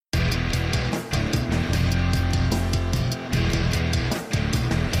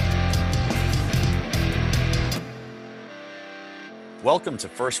Welcome to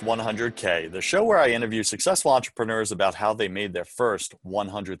First 100K, the show where I interview successful entrepreneurs about how they made their first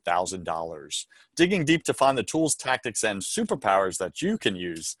 $100,000, digging deep to find the tools, tactics, and superpowers that you can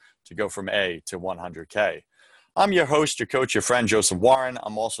use to go from A to 100K. I'm your host, your coach, your friend, Joseph Warren.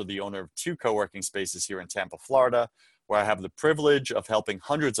 I'm also the owner of two co-working spaces here in Tampa, Florida, where I have the privilege of helping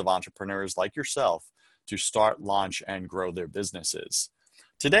hundreds of entrepreneurs like yourself to start, launch, and grow their businesses.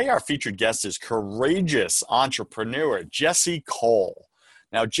 Today, our featured guest is courageous entrepreneur, Jesse Cole.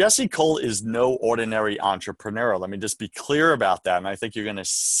 Now, Jesse Cole is no ordinary entrepreneur. Let me just be clear about that. And I think you're going to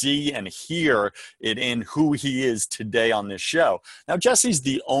see and hear it in who he is today on this show. Now, Jesse's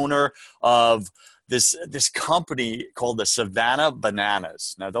the owner of this company called the Savannah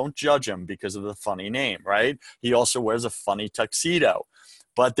Bananas. Now, don't judge him because of the funny name, right? He also wears a funny tuxedo.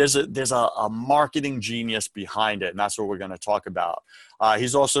 But there's a marketing genius behind it, and that's what we're going to talk about.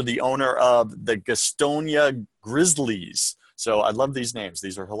 He's also the owner of the Gastonia Grizzlies. So I love these names.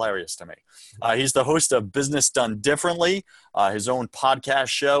 These are hilarious to me. He's the host of Business Done Differently, his own podcast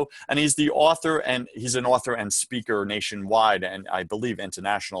show, and he's an author and speaker nationwide, and I believe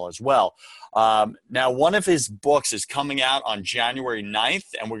international as well. Now, one of his books is coming out on January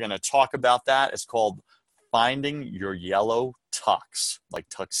 9th, and we're going to talk about that. It's called Finding Your Yellow Tux, like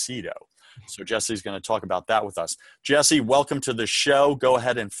tuxedo. So Jesse's going to talk about that with us. Jesse, welcome to the show. Go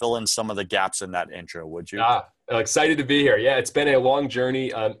ahead and fill in some of the gaps in that intro, would you? Excited to be here. Yeah, it's been a long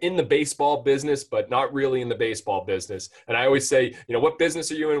journey in the baseball business, but not really in the baseball business. And I always say, what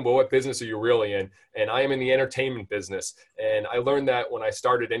business are you in? Well, what business are you really in? And I am in the entertainment business. And I learned that when I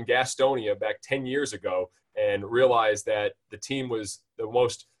started in Gastonia back 10 years ago and realized that the team was the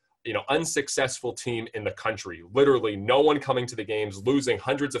most unsuccessful team in the country. Literally no one coming to the games, losing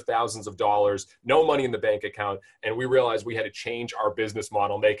hundreds of thousands of dollars, no money in the bank account. And we realized we had to change our business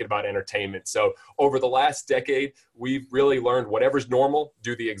model, make it about entertainment. So over the last decade, we've really learned whatever's normal,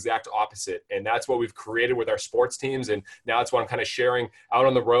 do the exact opposite. And that's what we've created with our sports teams. And now it's what I'm kind of sharing out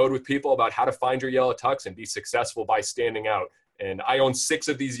on the road with people about how to find your yellow tux and be successful by standing out. And I own 6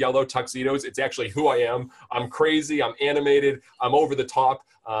 of these yellow tuxedos. It's actually who I am. I'm crazy. I'm animated. I'm over the top.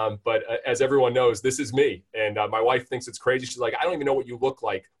 But as everyone knows, this is me. And my wife thinks it's crazy. She's like, I don't even know what you look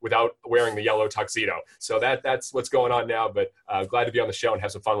like without wearing the yellow tuxedo. So that's what's going on now. But glad to be on the show and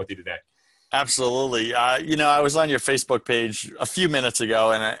have some fun with you today. Absolutely. I was on your Facebook page a few minutes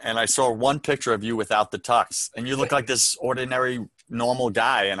ago, and I saw one picture of you without the tux. And you look like this ordinary, normal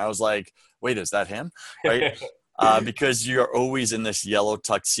guy. And I was like, wait, is that him? Right? Because you're always in this yellow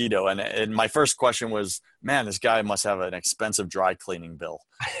tuxedo. And my first question was, man, this guy must have an expensive dry cleaning bill,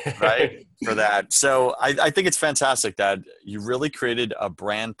 right, for that. So I think it's fantastic that you really created a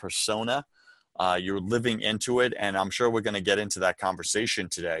brand persona. You're living into it, and I'm sure we're going to get into that conversation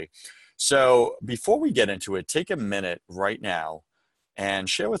today. So before we get into it, take a minute right now and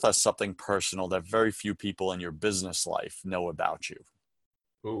share with us something personal that very few people in your business life know about you.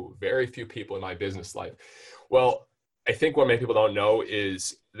 Ooh, very few people in my business life. Well, I think what many people don't know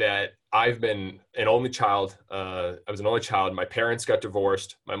is that I've been an only child. I was an only child. My parents got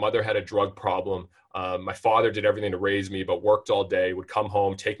divorced. My mother had a drug problem. My father did everything to raise me, but worked all day, would come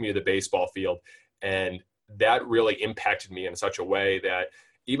home, take me to the baseball field. And that really impacted me in such a way that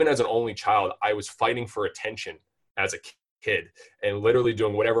even as an only child, I was fighting for attention as a kid and literally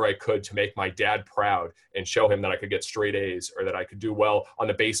doing whatever I could to make my dad proud and show him that I could get straight A's or that I could do well on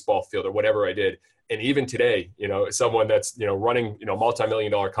the baseball field or whatever I did. And even today, someone that's, running,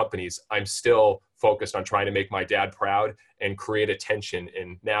 multi-million-dollar companies, I'm still focused on trying to make my dad proud and create attention.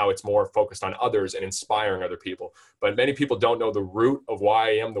 And now it's more focused on others and inspiring other people. But many people don't know the root of why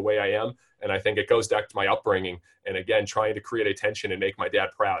I am the way I am. And I think it goes back to my upbringing and again, trying to create attention and make my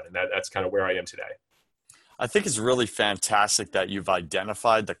dad proud. And that's kind of where I am today. I think it's really fantastic that you've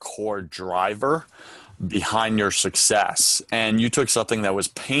identified the core driver behind your success. And you took something that was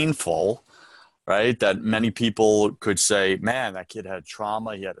painful, right? That many people could say, man, that kid had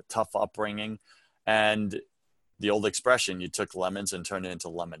trauma. He had a tough upbringing. And the old expression, you took lemons and turned it into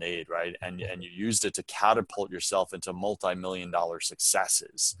lemonade, right? And you used it to catapult yourself into multi-million-dollar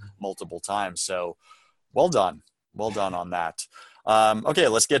successes multiple times. So well done. Well done on that. Okay,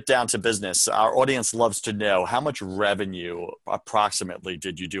 let's get down to business. Our audience loves to know, how much revenue approximately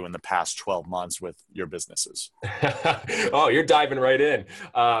did you do in the past 12 months with your businesses? Oh, you're diving right in.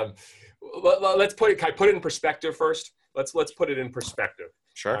 Can I put it in perspective first? Let's put it in perspective.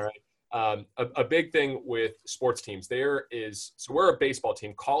 Sure. All right. A big thing with sports teams, so we're a baseball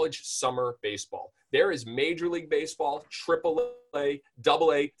team, college summer baseball. There is Major League Baseball, Triple A,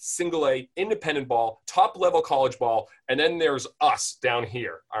 Double A, Single A, independent ball, top level college ball, and then there's us down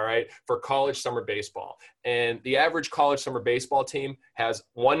here, all right, for college summer baseball. And the average college summer baseball team has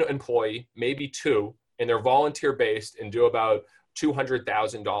one employee, maybe two, and they're volunteer based and do about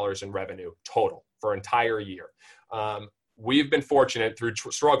 $200,000 in revenue total for an entire year. We've been fortunate through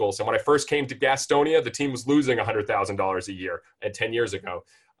struggles. And when I first came to Gastonia, the team was losing $100,000 a year, and 10 years ago.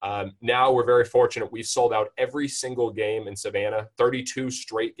 Now we're very fortunate. We've sold out every single game in Savannah, 32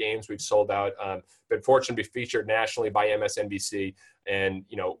 straight games we've sold out. Been fortunate to be featured nationally by MSNBC. And,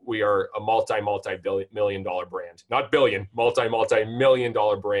 we are a multi-million dollar brand, not billion, multi-million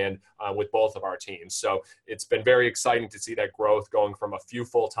dollar brand with both of our teams. So it's been very exciting to see that growth going from a few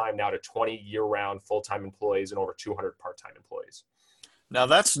full-time now to 20 year-round full-time employees and over 200 part-time employees. Now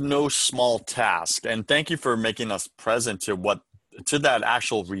that's no small task. And thank you for making us present to that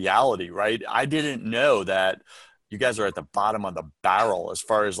actual reality, right? I didn't know that you guys are at the bottom of the barrel as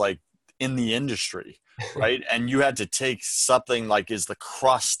far as like in the industry, right? And you had to take something like is the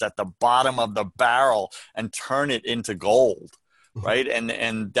crust at the bottom of the barrel and turn it into gold, right?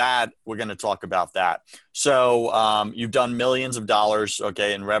 And that we're going to talk about that. So you've done millions of dollars,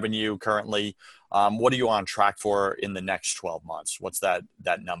 okay, in revenue currently. What are you on track for in the next 12 months? What's that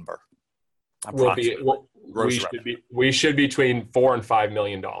number? We should be between $4 and $5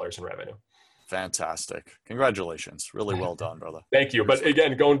 million in revenue. Fantastic. Congratulations. Really well done, brother. Thank you. But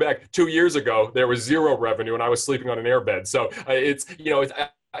again, going back 2 years ago, there was zero revenue and I was sleeping on an airbed. So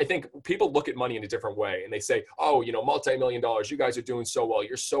I think people look at money in a different way and they say, oh, multi-million dollars, you guys are doing so well.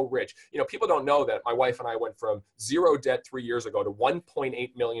 You're so rich. People don't know that my wife and I went from zero debt 3 years ago to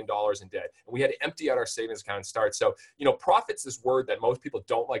 $1.8 million in debt. And we had to empty out our savings account and start. So, profit's this word that most people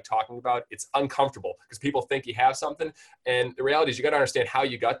don't like talking about. It's uncomfortable because people think you have something. And the reality is you got to understand how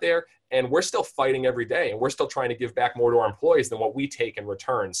you got there. And we're still fighting every day, and we're still trying to give back more to our employees than what we take in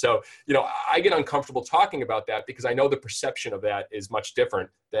return. So, I get uncomfortable talking about that because I know the perception of that is much different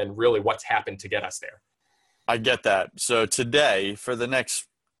than really what's happened to get us there. I get that. So today, for the next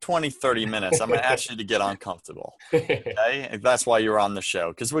 20, 30 minutes, I'm going to ask you to get uncomfortable. Okay? That's why you're on the show,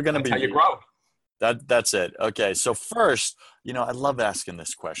 because we're going to be – That's how you grow. That's it. Okay. So first, I love asking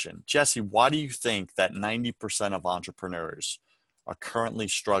this question. Jesse, why do you think that 90% of entrepreneurs are currently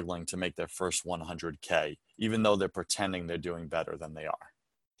struggling to make their first 100K, even though they're pretending they're doing better than they are?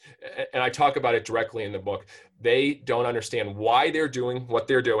 And I talk about it directly in the book. They don't understand why they're doing what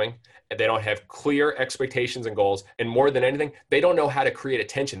they're doing, and they don't have clear expectations and goals. And more than anything, they don't know how to create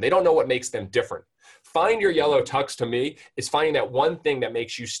attention. They don't know what makes them different. Find your yellow tux, to me, is finding that one thing that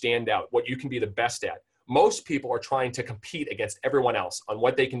makes you stand out, what you can be the best at. Most people are trying to compete against everyone else on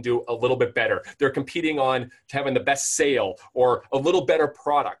what they can do a little bit better. They're competing on having the best sale or a little better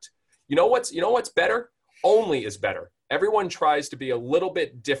product. You know what's better? Only is better. Everyone tries to be a little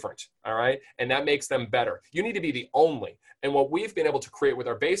bit different, all right? And that makes them better. You need to be the only. And what we've been able to create with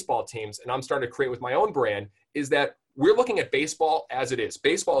our baseball teams, and I'm starting to create with my own brand, is that we're looking at baseball as it is.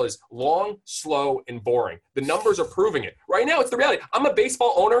 Baseball is long, slow, and boring. The numbers are proving it. Right now, it's the reality. I'm a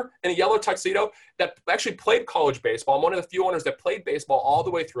baseball owner in a yellow tuxedo that actually played college baseball. I'm one of the few owners that played baseball all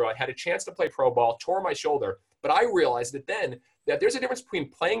the way through. I had a chance to play pro ball, tore my shoulder, but I realized that there's a difference between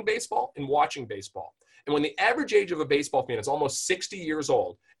playing baseball and watching baseball. And when the average age of a baseball fan is almost 60 years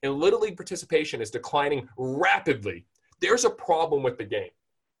old and Little League participation is declining rapidly, there's a problem with the game.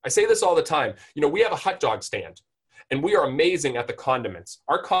 I say this all the time. We have a hot dog stand. And we are amazing at the condiments.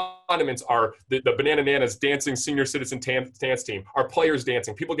 Our condiments are the Banana Nanas dancing senior citizen dance team, our players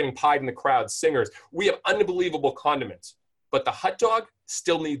dancing, people getting pied in the crowd, singers. We have unbelievable condiments. But the hot dog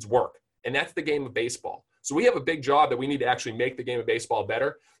still needs work. And that's the game of baseball. So we have a big job that we need to actually make the game of baseball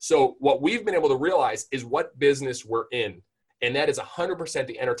better. So what we've been able to realize is what business we're in. And that is 100%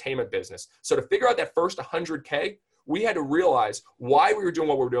 the entertainment business. So to figure out that first 100K, we had to realize why we were doing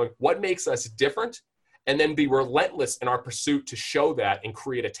what we were doing, what makes us different, and then be relentless in our pursuit to show that and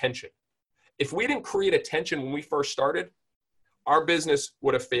create attention. If we didn't create attention when we first started, our business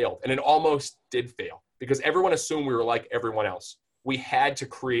would have failed. And it almost did fail because everyone assumed we were like everyone else. We had to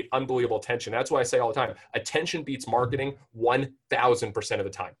create unbelievable attention. That's why I say all the time, attention beats marketing 1,000% of the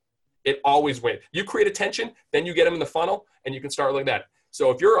time. It always wins. You create attention, then you get them in the funnel, and you can start like that.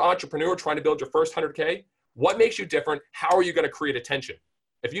 So if you're an entrepreneur trying to build your first 100K, what makes you different? How are you going to create attention?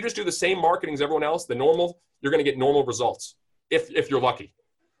 If you just do the same marketing as everyone else, you're going to get normal results if you're lucky.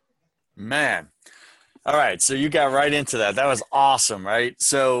 Man. All right. So you got right into that. That was awesome, right?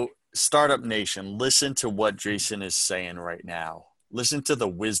 So Startup Nation, listen to what Jason is saying right now. Listen to the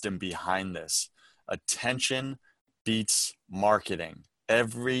wisdom behind this. Attention beats marketing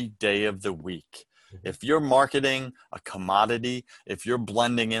every day of the week. If you're marketing a commodity, if you're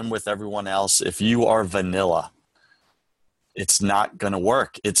blending in with everyone else, if you are vanilla, it's not going to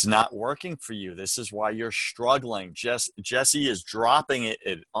work. It's not working for you. This is why you're struggling. Jesse is dropping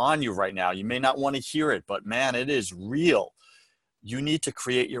it on you right now. You may not want to hear it, but man, it is real. You need to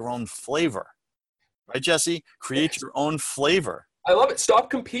create your own flavor. Right, Jesse? Create your own flavor. I love it. Stop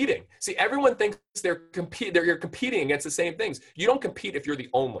competing. See, everyone thinks you're competing against the same things. You don't compete if you're the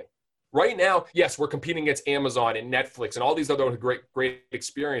only. Right now, yes, we're competing against Amazon and Netflix and all these other great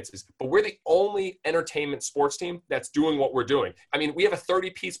experiences, but we're the only entertainment sports team that's doing what we're doing. I mean, we have a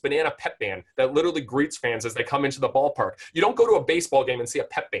 30-piece banana pep band that literally greets fans as they come into the ballpark. You don't go to a baseball game and see a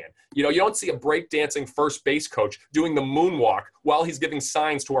pep band. You don't see a breakdancing first base coach doing the moonwalk while he's giving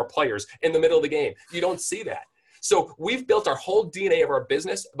signs to our players in the middle of the game. You don't see that. So we've built our whole DNA of our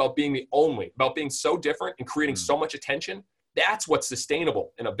business about being the only, about being so different and creating so much attention. That's what's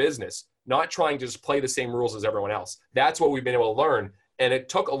sustainable in a business, not trying to just play the same rules as everyone else. That's what we've been able to learn. And it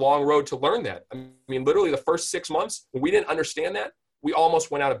took a long road to learn that. I mean, literally the first 6 months, when we didn't understand that, we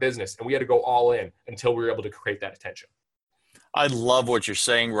almost went out of business and we had to go all in until we were able to create that attention. I love what you're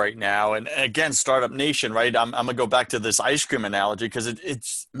saying right now. And again, Startup Nation, right? I'm going to go back to this ice cream analogy because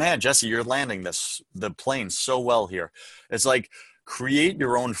it's, man, Jesse, you're landing the plane so well here. It's like, create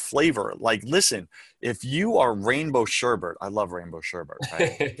your own flavor. Like, listen, if you are rainbow sherbet, I love rainbow sherbet,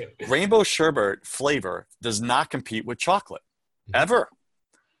 right? Rainbow sherbet flavor does not compete with chocolate ever,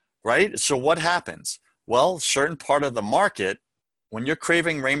 right? So what happens? Well, certain part of the market, when you're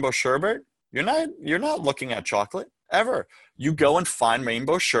craving rainbow sherbet, you're not looking at chocolate ever. You go and find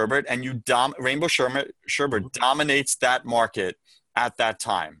rainbow sherbet and rainbow sherbet dominates that market at that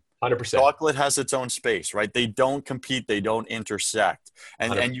time. 100%. Chocolate has its own space, right? They don't compete. They don't intersect.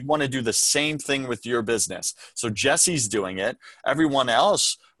 And you want to do the same thing with your business. So Jesse's doing it. Everyone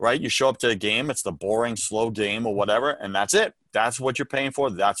else, right? You show up to a game. It's the boring, slow game or whatever. And that's it. That's what you're paying for.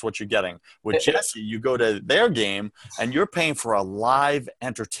 That's what you're getting. With Jesse, you go to their game and you're paying for a live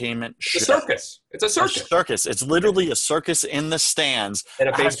entertainment show. It's a circus. It's a circus. It's literally a circus in the stands. And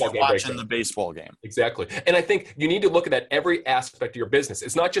a baseball game. Watching the baseball game. Exactly. And I think you need to look at that every aspect of your business.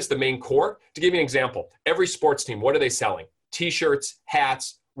 It's not just the main core. To give you an example, every sports team, what are they selling? T-shirts,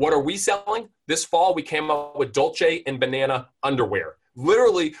 hats. What are we selling? This fall, we came up with Dolce & Banana underwear.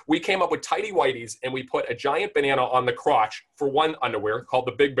 Literally, we came up with tighty whities and we put a giant banana on the crotch for one underwear called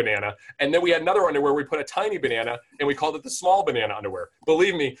the big banana. And then we had another underwear, we put a tiny banana and we called it the small banana underwear.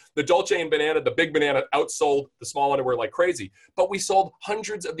 Believe me, the Dolce & Banana, the big banana outsold the small underwear like crazy. But we sold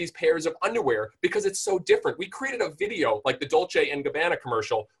hundreds of these pairs of underwear because it's so different. We created a video like the Dolce & Gabbana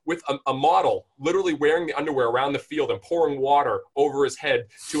commercial with a model literally wearing the underwear around the field and pouring water over his head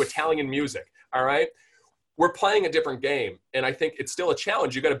to Italian music. All right. We're playing a different game. And I think it's still a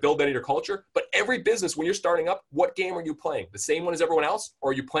challenge. You got to build that in your culture. But every business, when you're starting up, what game are you playing? The same one as everyone else?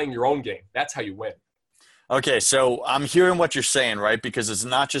 Or are you playing your own game? That's how you win. Okay. So I'm hearing what you're saying, right? Because it's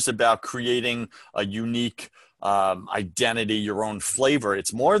not just about creating a unique identity, your own flavor.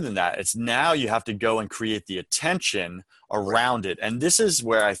 It's more than that. It's now you have to go and create the attention around it. And this is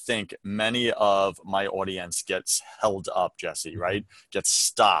where I think many of my audience gets held up, Jesse, right? Gets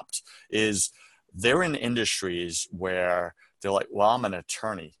stopped is they're in industries where they're like, well, I'm an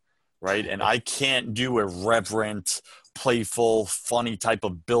attorney, right? And I can't do irreverent, playful, funny type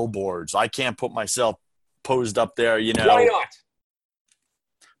of billboards. I can't put myself posed up there, Why not?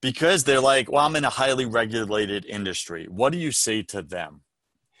 Because they're like, well, I'm in a highly regulated industry. What do you say to them?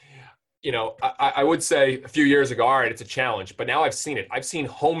 I would say a few years ago, all right, it's a challenge, but now I've seen it. I've seen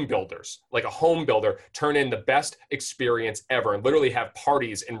home builders, like a home builder, turn in the best experience ever and literally have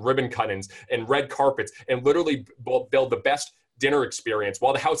parties and ribbon cuttings and red carpets and literally build the best dinner experience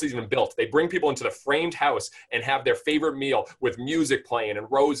while the house is even built. They bring people into the framed house and have their favorite meal with music playing and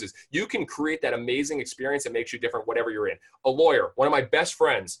roses. You can create that amazing experience that makes you different whatever you're in. A lawyer, one of my best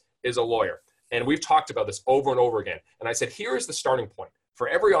friends is a lawyer. And we've talked about this over and over again. And I said, here is the starting point for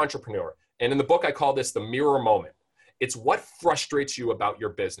every entrepreneur. And in the book, I call this the mirror moment. It's what frustrates you about your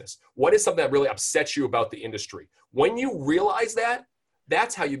business. What is something that really upsets you about the industry? When you realize that,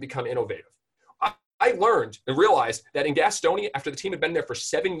 that's how you become innovative. I learned and realized that in Gastonia, after the team had been there for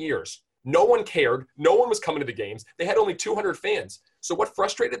 7 years, no one cared. No one was coming to the games. They had only 200 fans. So what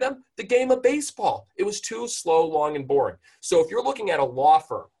frustrated them? The game of baseball. It was too slow, long, and boring. So if you're looking at a law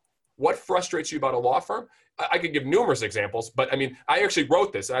firm, what frustrates you about a law firm? I could give numerous examples, but I mean, I actually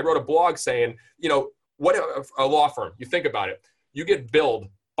wrote this. I wrote a blog saying, what a law firm, you think about it. You get billed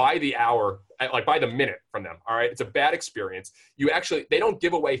by the hour like by the minute from them. All right. It's a bad experience. They don't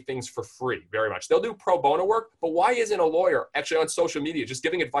give away things for free very much. They'll do pro bono work, but why isn't a lawyer actually on social media just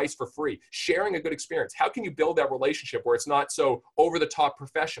giving advice for free, sharing a good experience? How can you build that relationship where it's not so over the top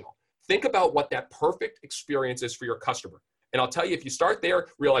professional? Think about what that perfect experience is for your customer. And I'll tell you, if you start there,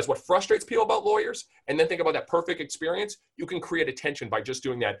 realize what frustrates people about lawyers, and then think about that perfect experience, you can create attention by just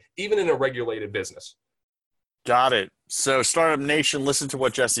doing that, even in a regulated business. Got it. So Startup Nation, listen to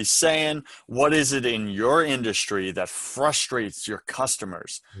what Jesse's saying. What is it in your industry that frustrates your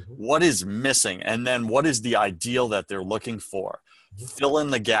customers? What is missing? And then what is the ideal that they're looking for? Fill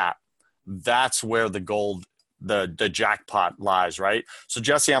in the gap. That's where the gold, the jackpot lies, right? So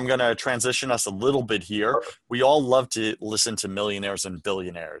Jesse, I'm going to transition us a little bit here. We all love to listen to millionaires and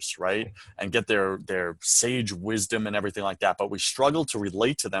billionaires, right? And get their sage wisdom and everything like that. But we struggle to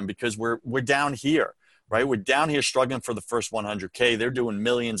relate to them because we're down here. Right? We're down here struggling for the first 100K. They're doing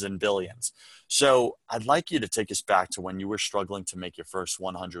millions and billions. So I'd like you to take us back to when you were struggling to make your first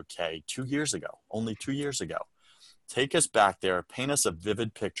 100K 2 years ago, only 2 years ago. Take us back there, paint us a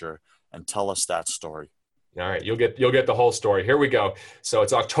vivid picture, and tell us that story. All right, you'll get the whole story. Here we go. So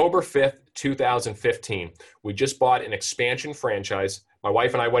it's October 5th, 2015. We just bought an expansion franchise. My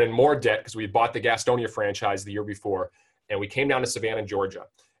wife and I went in more debt because we bought the Gastonia franchise the year before, and we came down to Savannah, Georgia.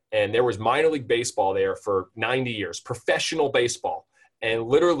 And there was minor league baseball there for 90 years, professional baseball. And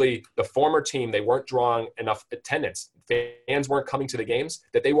literally the former team, they weren't drawing enough attendance. Fans weren't coming to the games,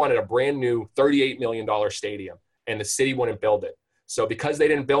 that they wanted a brand new $38 million stadium, and the city wouldn't build it. So because they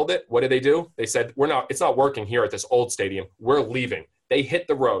didn't build it, what did they do? They said, it's not working here at this old stadium. We're leaving. They hit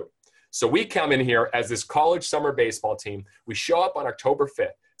the road. So we come in here as this college summer baseball team. We show up on October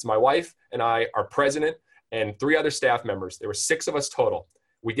 5th. It's my wife and I, our president, and 3 other staff members. There were 6 of us total.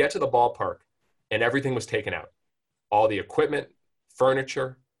 We get to the ballpark, and everything was taken out. All the equipment,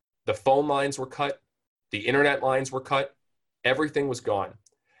 furniture, the phone lines were cut, the internet lines were cut, everything was gone.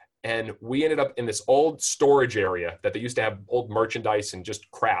 And we ended up in this old storage area that they used to have old merchandise and just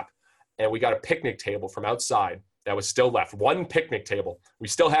crap. And we got a picnic table from outside that was still left. 1 picnic table. We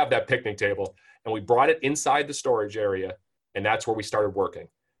still have that picnic table. And we brought it inside the storage area, and that's where we started working.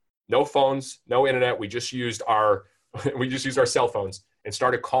 No phones, no internet. We just used our cell phones and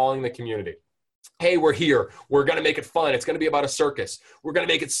started calling the community. Hey, we're here. We're going to make it fun. It's going to be about a circus. We're going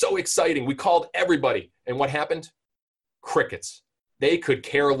to make it so exciting. We called everybody. And what happened? Crickets. They could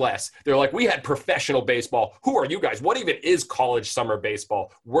care less. They're like, we had professional baseball. Who are you guys? What even is college summer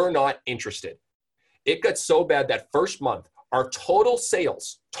baseball? We're not interested. It got so bad that first month, our total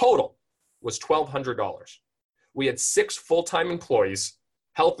sales, was $1,200. We had 6 full-time employees,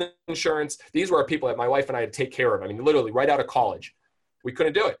 health insurance. These were our people that my wife and I had to take care of. I mean, literally right out of college. We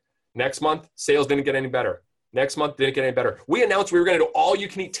couldn't do it. Next month, sales didn't get any better. Next month, didn't get any better. We announced we were going to do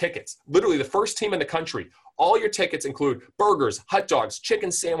all-you-can-eat tickets. Literally the first team in the country. All your tickets include burgers, hot dogs,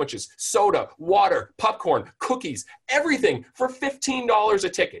 chicken sandwiches, soda, water, popcorn, cookies, everything for $15 a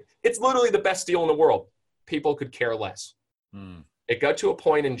ticket. It's literally the best deal in the world. People could care less. It got to a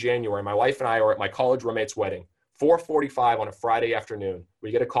point in January. My wife and I were at my college roommate's wedding, 4:45 on a Friday afternoon. We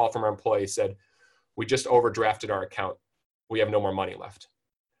get a call from our employee, said, we just overdrafted our account. We have no more money left.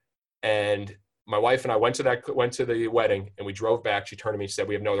 And my wife and I went to the wedding, and we drove back. She turned to me and said,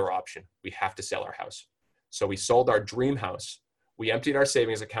 we have no other option. We have to sell our house. So we sold our dream house. We emptied our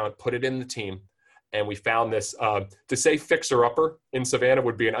savings account, put it in the team, and we found this, to say fixer-upper in Savannah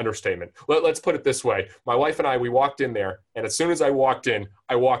would be an understatement. Let's put it this way. My wife and I, we walked in there, and as soon as I walked in,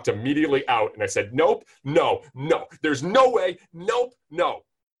 I walked immediately out, and I said, nope, no, there's no way, nope, no.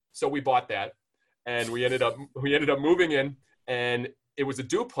 So we bought that, and we ended up moving in, and it was a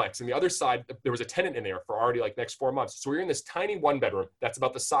duplex. And the other side, there was a tenant in there for already like next 4 months. So we were in this tiny 1-bedroom that's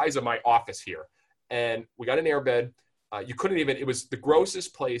about the size of my office here. And we got an air bed. It was the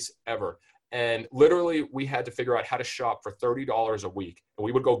grossest place ever. And literally we had to figure out how to shop for $30 a week. And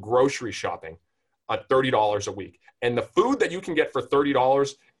we would go grocery shopping at $30 a week. And the food that you can get for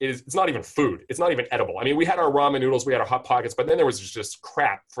 $30 it's not even food. It's not even edible. I mean, we had our ramen noodles, we had our Hot Pockets, but then there was just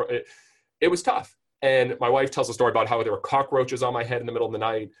crap. It was tough. And my wife tells a story about how there were cockroaches on my head in the middle of the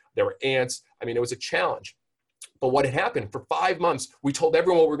night. There were ants. I mean, it was a challenge. But what had happened for 5 months, we told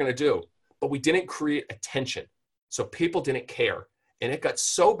everyone what we were going to do, but we didn't create attention. So people didn't care. And it got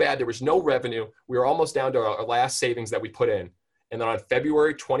so bad, there was no revenue. We were almost down to our last savings that we put in. And then on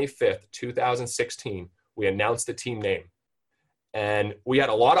February 25th, 2016, we announced the team name. And we had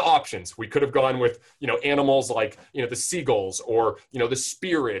a lot of options. We could have gone with, animals like, the seagulls or, the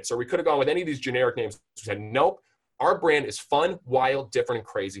spirits, or we could have gone with any of these generic names. We said, nope, our brand is fun, wild, different, and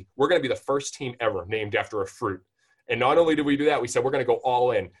crazy. We're going to be the first team ever named after a fruit. And not only did we do that, we said, we're going to go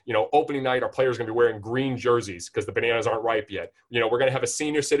all in. Opening night, our players are going to be wearing green jerseys because the bananas aren't ripe yet. We're going to have a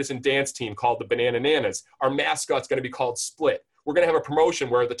senior citizen dance team called the Banana Nanas. Our mascot's going to be called Split. We're going to have a promotion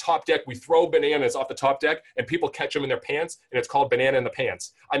where the top deck, we throw bananas off the top deck and people catch them in their pants, and it's called Banana in the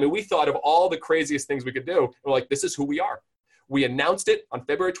Pants. I mean, we thought of all the craziest things we could do. And we're like, this is who we are. We announced it on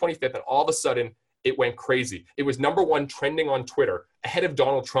February 25th, and all of a sudden, it went crazy. It was #1 trending on Twitter, ahead of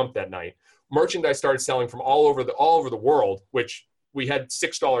Donald Trump that night. Merchandise started selling from all over the world, which we had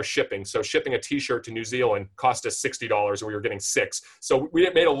 $6 shipping. So shipping a T-shirt to New Zealand cost us $60, and we were getting 6. So we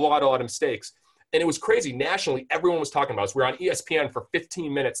made a lot of mistakes. And it was crazy. Nationally, everyone was talking about us. We were on ESPN for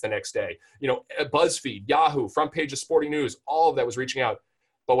 15 minutes the next day. BuzzFeed, Yahoo, front page of Sporting News, all of that was reaching out.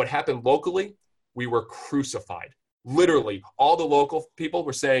 But what happened locally, we were crucified. Literally, all the local people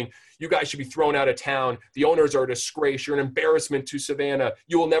were saying, you guys should be thrown out of town. The owners are a disgrace. You're an embarrassment to Savannah.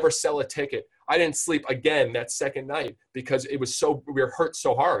 You will never sell a ticket. I didn't sleep again that second night because we were hurt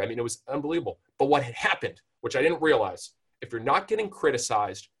so hard. I mean, it was unbelievable. But what had happened, which I didn't realize, if you're not getting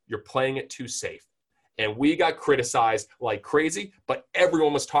criticized, you're playing it too safe. And we got criticized like crazy, but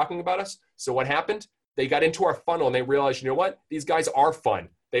everyone was talking about us. So what happened? They got into our funnel and they realized, you know what? These guys are fun.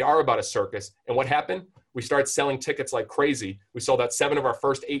 They are about a circus. And what happened? We started selling tickets like crazy. We sold out 7 of our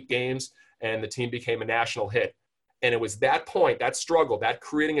first 8 games, and the team became a national hit. And it was that point, that struggle, that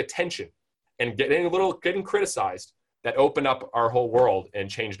creating attention and getting criticized that opened up our whole world and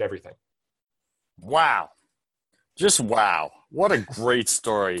changed everything. Wow. Just wow. What a great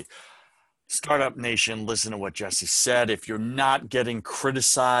story. Startup Nation, listen to what Jesse said. If you're not getting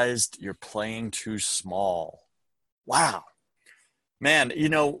criticized, you're playing too small. Wow. Man,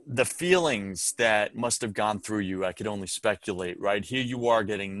 the feelings that must have gone through you, I could only speculate, right? Here you are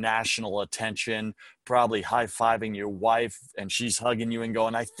getting national attention, probably high-fiving your wife, and she's hugging you and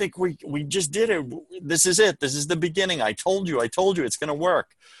going, I think we just did it. This is it. This is the beginning. I told you it's going to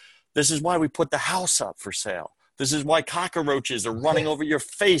work. This is why we put the house up for sale. This is why cockroaches are running over your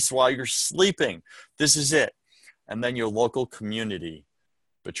face while you're sleeping. This is it. And then your local community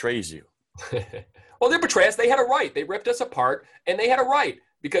betrays you. Well, they betrayed us. They had a right. They ripped us apart, and they had a right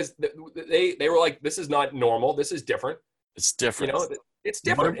because they were like, this is not normal. This is different. It's different. It's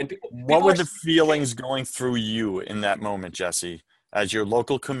different. What were the feelings going through you in that moment, Jesse, as your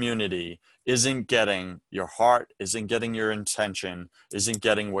local community isn't getting your heart, isn't getting your intention, isn't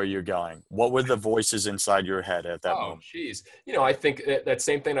getting where you're going? What were the voices inside your head at that moment? Oh, geez. I think that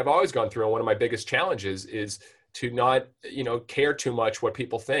same thing I've always gone through. And one of my biggest challenges is to not, care too much what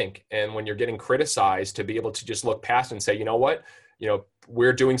people think. And when you're getting criticized, to be able to just look past and say, you know what,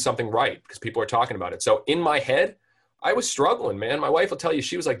 we're doing something right because people are talking about it. So in my head, I was struggling, man. My wife will tell you,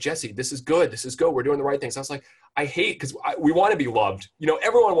 she was like, Jesse, this is good. This is good. We're doing the right things. I was like, I hate, because we want to be loved.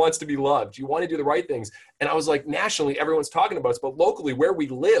 Everyone wants to be loved. You want to do the right things. And I was like, nationally, everyone's talking about us, but locally, where we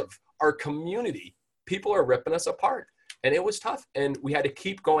live, our community, people are ripping us apart. And it was tough. And we had to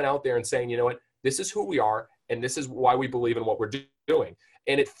keep going out there and saying, you know what, this is who we are. And this is why we believe in what we're doing.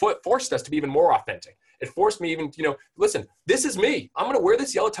 And it forced us to be even more authentic. It forced me even, listen, this is me. I'm going to wear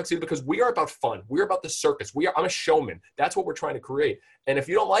this yellow tuxedo because we are about fun. We're about the circus. I'm a showman. That's what we're trying to create. And if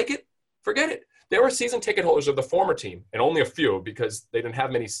you don't like it, forget it. There were season ticket holders of the former team, and only a few because they didn't have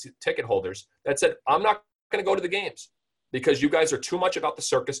many ticket holders, that said, I'm not going to go to the games because you guys are too much about the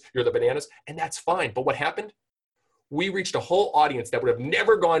circus. You're the bananas, and that's fine. But what happened? We reached a whole audience that would have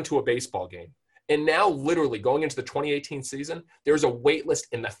never gone to a baseball game. And now, literally, going into the 2018 season, there's a wait list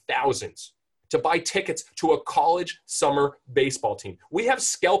in the thousands to buy tickets to a college summer baseball team. We have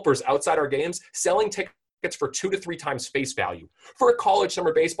scalpers outside our games selling tickets for 2 to 3 times face value for a college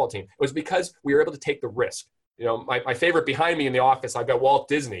summer baseball team. It was because we were able to take the risk. My favorite behind me in the office, I've got Walt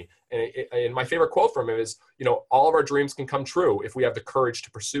Disney. And my favorite quote from him is, all of our dreams can come true if we have the courage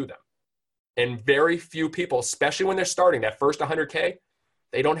to pursue them. And very few people, especially when they're starting that first 100K,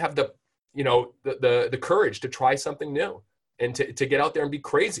 they don't have the courage to try something new and to get out there and be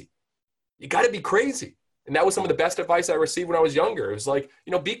crazy. You got to be crazy. And that was some of the best advice I received when I was younger. It was like,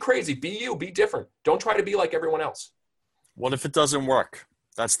 be crazy, be you, be different. Don't try to be like everyone else. What if it doesn't work?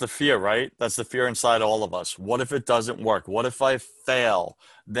 That's the fear, right? That's the fear inside all of us. What if it doesn't work? What if I fail?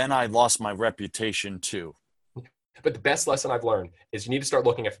 Then I lost my reputation too. But the best lesson I've learned is you need to start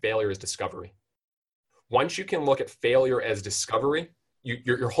looking at failure as discovery. Once you can look at failure as discovery,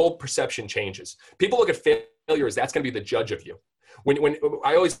 your whole perception changes. People look at failure as that's going to be the judge of you.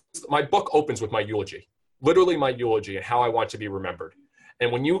 My book opens with my eulogy, literally my eulogy and how I want to be remembered.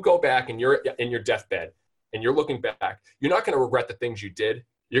 And when you go back and you're in your deathbed and you're looking back, you're not going to regret the things you did.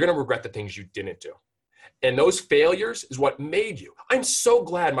 You're going to regret the things you didn't do. And those failures is what made you. I'm so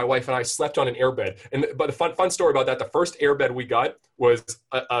glad my wife and I slept on an airbed. But the fun story about that, the first airbed we got was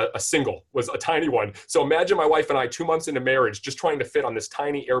a single, was a tiny one. So imagine my wife and I 2 months into marriage, just trying to fit on this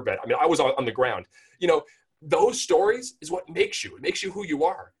tiny airbed. I mean, I was on the ground. You know, those stories is what makes you. It makes you who you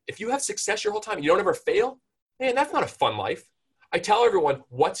are. If you have success your whole time, you don't ever fail, man, that's not a fun life. I tell everyone,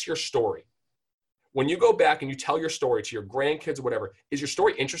 what's your story? When you go back and you tell your story to your grandkids or whatever, is your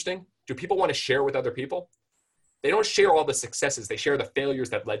story interesting? Do people want to share with other people? They don't share all the successes. They share the failures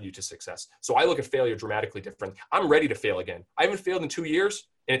that led you to success. So I look at failure dramatically different. I'm ready to fail again. I haven't failed in 2 years,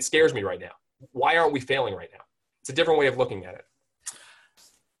 and it scares me right now. Why aren't we failing right now? It's a different way of looking at it.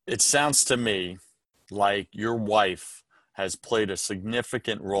 It sounds to me like your wife has played a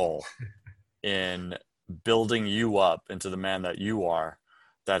significant role in building you up into the man that you are,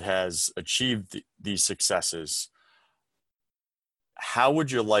 that has achieved these successes. How would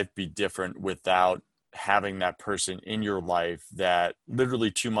your life be different without having that person in your life that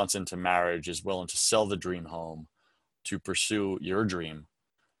literally 2 months into marriage is willing to sell the dream home to pursue your dream,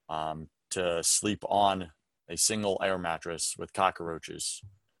 to sleep on a single air mattress with cockroaches?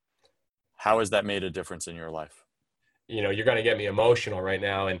 How has that made a difference in your life? You know, you're going to get me emotional right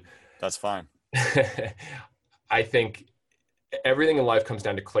now. And that's fine. I think everything in life comes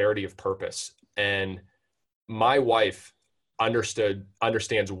down to clarity of purpose. And my wife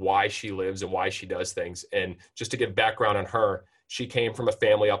understands why she lives and why she does things. And just to give background on her, she came from a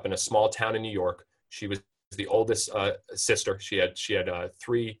family up in a small town in New York. She was the oldest sister. She had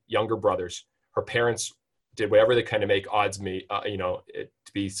 3 younger brothers. Her parents did whatever they kind of make odds meet, to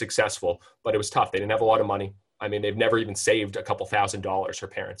be successful, but it was tough. They didn't have a lot of money. I mean, they've never even saved a couple $1,000s, her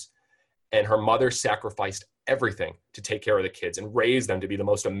parents. And her mother sacrificed everything to take care of the kids and raise them to be the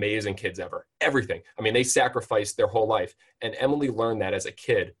most amazing kids ever. Everything. I mean, they sacrificed their whole life. And Emily learned that as a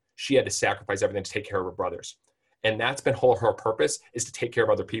kid, she had to sacrifice everything to take care of her brothers. And that's been her purpose, is to take care of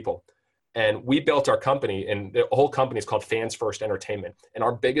other people. And we built our company, and the whole company is called Fans First Entertainment. And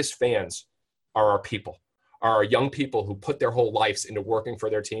our biggest fans are our people, are our young people who put their whole lives into working for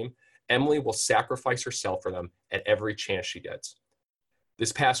their team. Emily will sacrifice herself for them at every chance she gets.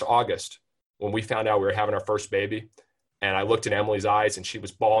 This past August, when we found out we were having our first baby, and I looked in Emily's eyes and she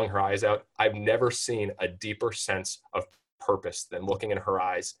was bawling her eyes out, I've never seen a deeper sense of purpose than looking in her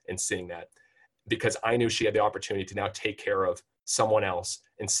eyes and seeing that, because I knew she had the opportunity to now take care of someone else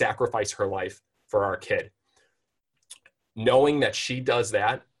and sacrifice her life for our kid. Knowing that she does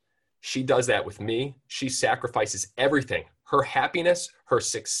that with me. She sacrifices everything, her happiness, her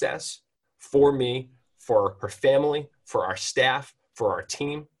success, for me, for her family, for our staff, for our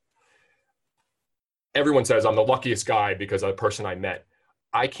team. Everyone says I'm the luckiest guy because of the person I met.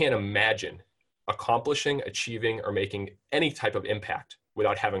 I can't imagine accomplishing, achieving, or making any type of impact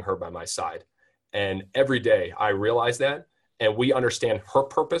without having her by my side. And every day I realize that, and we understand her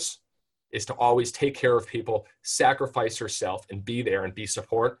purpose is to always take care of people, sacrifice herself, and be there and be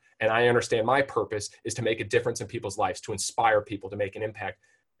support. And I understand my purpose is to make a difference in people's lives, to inspire people, to make an impact.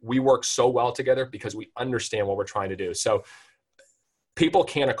 We work so well together because we understand what we're trying to do. So people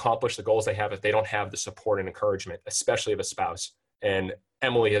can't accomplish the goals they have if they don't have the support and encouragement, especially of a spouse. And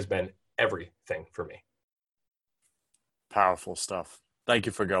Emily has been everything for me. Powerful stuff. Thank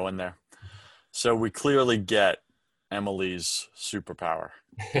you for going there. So we clearly get Emily's superpower.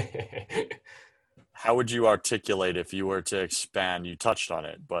 How would you articulate, if you were to expand? You touched on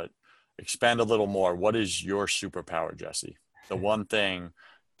it, but expand a little more. What is your superpower, Jesse? The one thing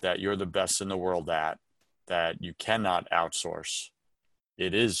that you're the best in the world at, that you cannot outsource.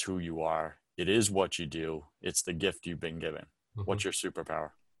 It is who you are. It is what you do. It's the gift you've been given. Mm-hmm. What's your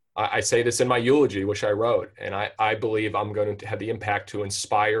superpower? I say this in my eulogy, which I wrote, and I believe I'm going to have the impact to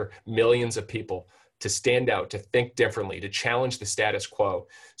inspire millions of people to stand out, to think differently, to challenge the status quo.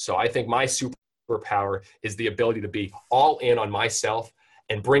 So I think my superpower is the ability to be all in on myself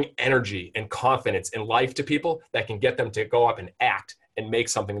and bring energy and confidence and life to people that can get them to go up and act and make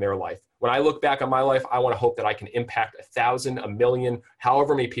something in their life. When I look back on my life, I want to hope that I can impact 1,000, 1,000,000,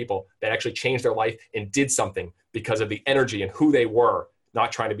 however many people that actually changed their life and did something because of the energy and who they were,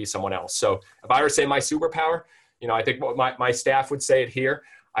 not trying to be someone else. So if I were to say my superpower, I think what my staff would say it here.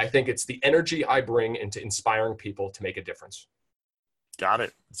 I think it's the energy I bring into inspiring people to make a difference. Got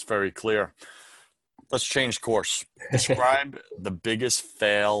it. It's very clear. Let's change course. Describe the biggest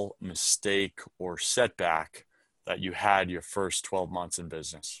fail, mistake, or setback that you had your first 12 months in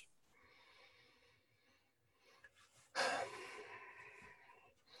business.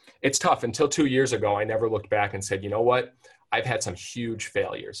 It's tough. Until 2 years ago, I never looked back and said, you know what? I've had some huge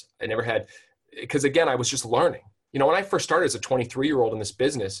failures. I never had, because again, I was just learning. When I first started as a 23-year-old in this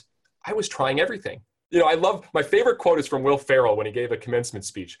business, I was trying everything. I love, my favorite quote is from Will Ferrell when he gave a commencement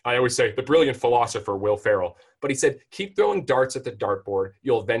speech. I always say the brilliant philosopher, Will Ferrell, but he said, keep throwing darts at the dartboard.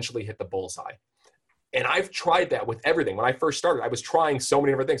 You'll eventually hit the bullseye. And I've tried that with everything. When I first started, I was trying so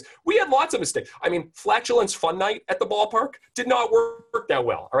many different things. We had lots of mistakes. I mean, flatulence fun night at the ballpark did not work that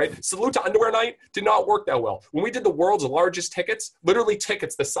well, all right? Salute to underwear night did not work that well. When we did the world's largest tickets, literally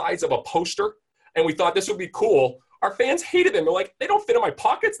tickets the size of a poster, and we thought this would be cool, our fans hated them. They're like, they don't fit in my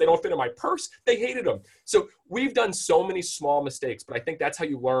pockets. They don't fit in my purse. They hated them. So we've done so many small mistakes, but I think that's how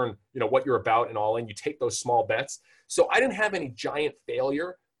you learn, what you're about and all in. You take those small bets. So I didn't have any giant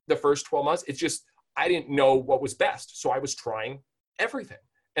failure the first 12 months. It's just, I didn't know what was best. So I was trying everything.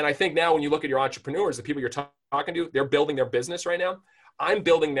 And I think now when you look at your entrepreneurs, the people you're talking to, they're building their business right now. I'm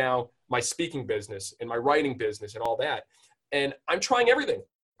building now my speaking business and my writing business and all that. And I'm trying everything.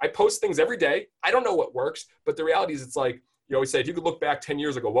 I post things every day. I don't know what works, but the reality is it's like, you always say, if you could look back 10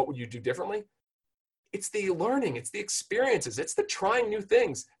 years ago, what would you do differently? It's the learning, it's the experiences, it's the trying new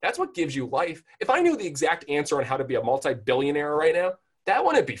things. That's what gives you life. If I knew the exact answer on how to be a multi-billionaire right now, that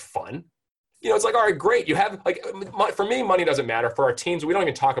wouldn't be fun. It's like, all right, great. You have, like, for me, money doesn't matter. For our teams, we don't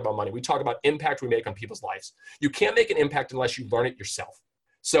even talk about money. We talk about impact we make on people's lives. You can't make an impact unless you learn it yourself.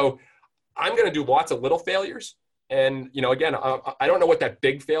 So I'm going to do lots of little failures. And, again, I don't know what that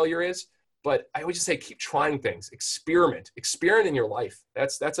big failure is, but I always just say, keep trying things, experiment in your life.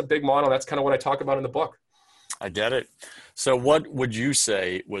 That's a big model. That's kind of what I talk about in the book. I get it. So what would you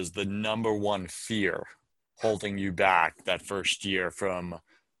say was the number one fear holding you back that first year from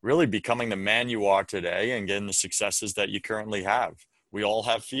really becoming the man you are today and getting the successes that you currently have? We all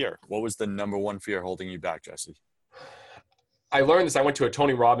have fear. What was the number one fear holding you back, Jesse? I learned this. I went to a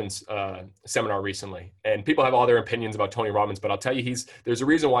Tony Robbins seminar recently, and people have all their opinions about Tony Robbins, but I'll tell you, there's a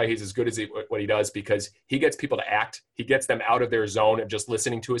reason why he's as good as what he does, because he gets people to act. He gets them out of their zone of just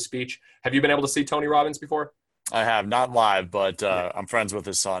listening to his speech. Have you been able to see Tony Robbins before? I have, not live, but I'm friends with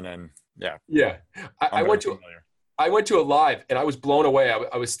his son, and yeah. Yeah. I went to a live, and I was blown away.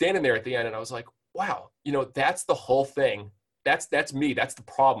 I was standing there at the end, and I was like, wow, that's the whole thing. That's me. That's the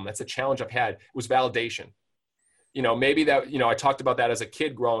problem. That's the challenge I've had. It was validation. Maybe that, I talked about that as a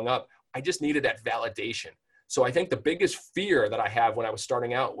kid growing up. I just needed that validation. So I think the biggest fear that I have when I was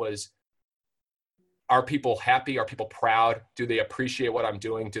starting out was, are people happy? Are people proud? Do they appreciate what I'm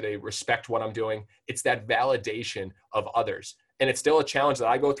doing? Do they respect what I'm doing? It's that validation of others. And it's still a challenge that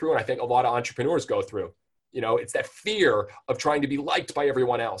I go through, and I think a lot of entrepreneurs go through. It's that fear of trying to be liked by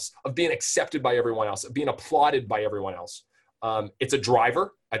everyone else, of being accepted by everyone else, of being applauded by everyone else. It's a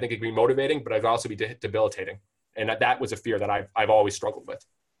driver. I think it can be motivating, but it can also be debilitating. And that was a fear that I've always struggled with.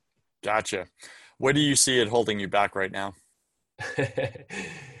 Gotcha. Where do you see it holding you back right now?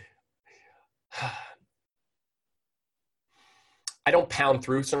 I don't pound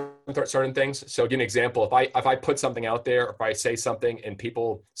through certain things. So give an example. If I put something out there, if I say something and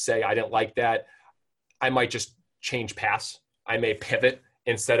people say I didn't like that, I might just change paths. I may pivot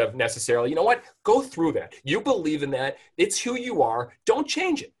instead of necessarily, go through that. You believe in that. It's who you are. Don't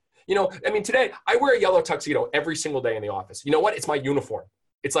change it. Today I wear a yellow tuxedo every single day in the office. You know what? It's my uniform.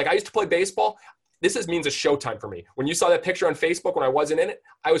 It's like I used to play baseball. This means a showtime for me. When you saw that picture on Facebook when I wasn't in it,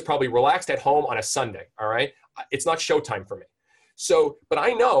 I was probably relaxed at home on a Sunday. All right. It's not showtime for me. So, but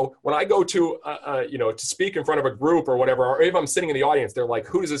I know when I go to, to speak in front of a group or whatever, or if I'm sitting in the audience, they're like,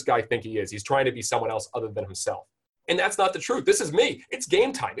 who does this guy think he is? He's trying to be someone else other than himself. And that's not the truth. This is me. It's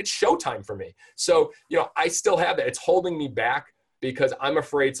game time. It's showtime for me. So, I still have that. It's holding me back because I'm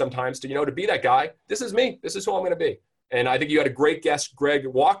afraid sometimes to be that guy. This is me. This is who I'm going to be. And I think you had a great guest, Greg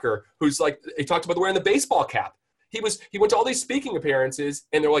Walker, who's like, he talked about wearing the baseball cap. He went to all these speaking appearances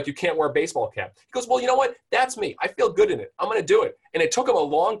and they're like, you can't wear a baseball cap. He goes, well, you know what? That's me. I feel good in it. I'm going to do it. And it took him a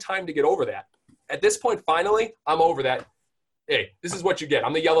long time to get over that. At this point, finally, I'm over that. Hey, this is what you get.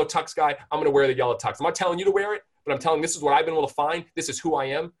 I'm the yellow tux guy. I'm going to wear the yellow tux. I'm not telling you to wear it, but I'm telling this is what I've been able to find. This is who I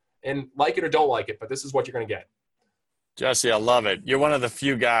am. And like it or don't like it, but this is what you're going to get. Jesse, I love it. You're one of the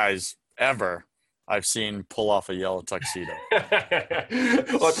few guys ever I've seen pull off a yellow tuxedo.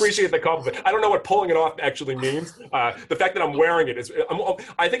 Well, I appreciate the compliment. I don't know what pulling it off actually means. The fact that I'm wearing it is,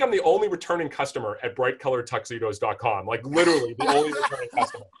 I think I'm the only returning customer at brightcoloredtuxedos.com. Like literally the only returning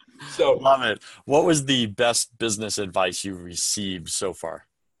customer. So love it. What was the best business advice you've received so far?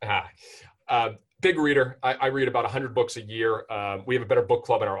 Big reader. I read about 100 books a year. We have a better book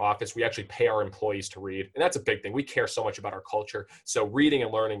club in our office. We actually pay our employees to read. And that's a big thing. We care so much about our culture. So reading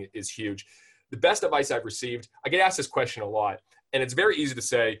and learning is huge. The best advice I've received, I get asked this question a lot, and it's very easy to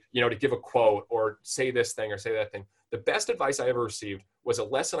say, to give a quote or say this thing or say that thing. The best advice I ever received was a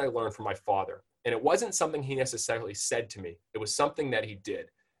lesson I learned from my father. And it wasn't something he necessarily said to me. It was something that he did.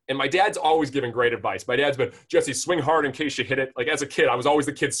 And my dad's always giving great advice. My dad's been, Jesse, swing hard in case you hit it. Like as a kid, I was always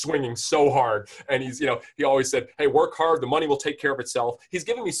the kid swinging so hard. And he's, he always said, hey, work hard. The money will take care of itself. He's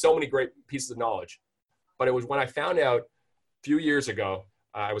given me so many great pieces of knowledge. But it was when I found out a few years ago,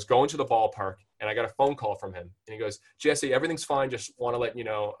 I was going to the ballpark and I got a phone call from him. And he goes, Jesse, everything's fine. Just want to let you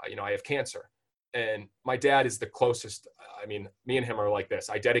know, I have cancer. And my dad is the closest. I mean, me and him are like this.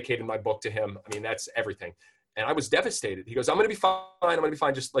 I dedicated my book to him. I mean, that's everything. And I was devastated. He goes, I'm going to be fine. I'm going to be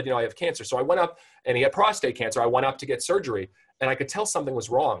fine. Just let you know I have cancer. So I went up, and he had prostate cancer. I went up to get surgery, and I could tell something was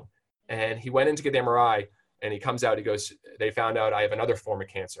wrong. And he went in to get the MRI, and he comes out. He goes, they found out I have another form of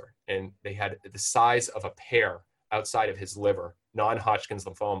cancer. And they had the size of a pear outside of his liver, non-Hodgkin's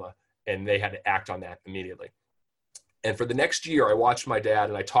lymphoma. And they had to act on that immediately. And for the next year, I watched my dad,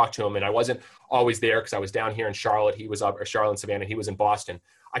 and I talked to him, and I wasn't always there because I was down here in Charlotte. He was up, or Charlotte and Savannah. He was in Boston.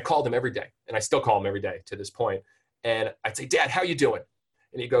 I called him every day, and I still call him every day to this point. And I'd say, Dad, how you doing?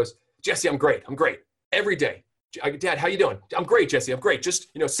 And he goes, Jesse, I'm great. I'm great. Every day. Dad, how you doing? I'm great, Jesse. I'm great. Just,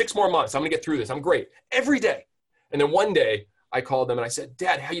 6 more months. I'm going to get through this. I'm great. Every day. And then one day I called him and I said,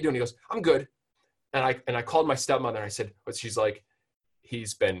 Dad, how you doing? He goes, I'm good. And I called my stepmother and I said, but she's like,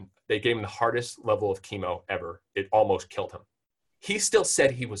 they gave him the hardest level of chemo ever. It almost killed him. He still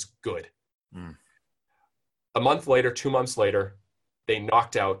said he was good. Mm. A month later, 2 months later, they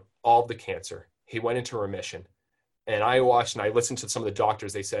knocked out all of the cancer. He went into remission. And I watched and I listened to some of the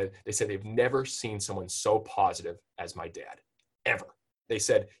doctors. They said they've never seen someone so positive as my dad, ever. They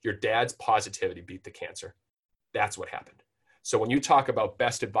said, your dad's positivity beat the cancer. That's what happened. So when you talk about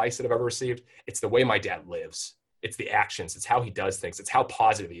best advice that I've ever received, it's the way my dad lives. It's the actions. It's how he does things. It's how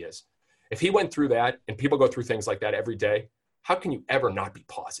positive he is. If he went through that, and people go through things like that every day, how can you ever not be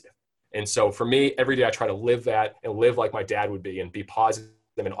positive? And so for me, every day I try to live that and live like my dad would be and be positive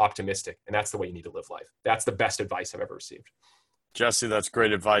and optimistic. And that's the way you need to live life. That's the best advice I've ever received. Jesse, that's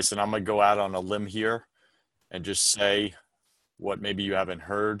great advice. And I'm going to go out on a limb here and just say what maybe you haven't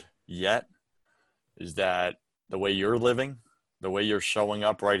heard yet is that the way you're living, the way you're showing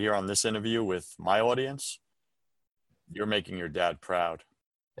up right here on this interview with my audience, you're making your dad proud.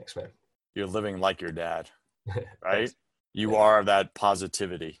 Thanks, man. You're living like your dad, right? You are that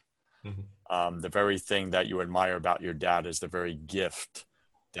positivity. Mm-hmm. The very thing that you admire about your dad is the very gift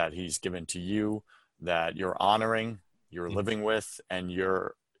that he's given to you, that you're honoring, you're mm-hmm. living with, and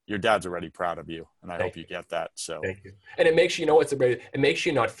your dad's already proud of you. And I hope you get that. So thank you. And it makes you it makes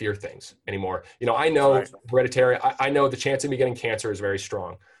you not fear things anymore. I know hereditary, I know the chance of me getting cancer is very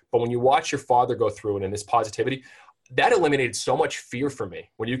strong, but when you watch your father go through it and this positivity, that eliminated so much fear for me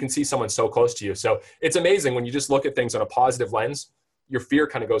when you can see someone so close to you. So it's amazing when you just look at things on a positive lens, your fear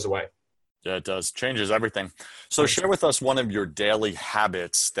kind of goes away. Yeah, it does. Changes everything. So share with us one of your daily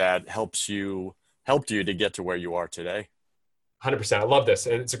habits that helped you to get to where you are today. 100%. I love this.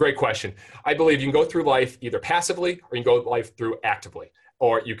 And it's a great question. I believe you can go through life either passively or you can go life through actively,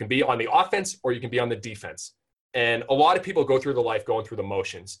 or you can be on the offense or you can be on the defense. And a lot of people go through the life going through the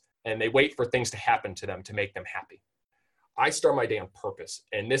motions and they wait for things to happen to them to make them happy. I start my day on purpose.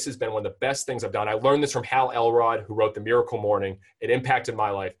 And this has been one of the best things I've done. I learned this from Hal Elrod, who wrote The Miracle Morning. It impacted my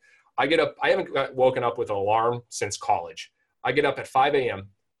life. I get up, I haven't woken up with an alarm since college. I get up at 5 a.m.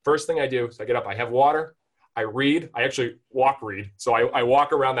 First thing I do is I get up, I have water, I read, I actually read. So I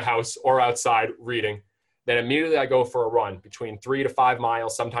walk around the house or outside reading. Then immediately I go for a run between 3 to 5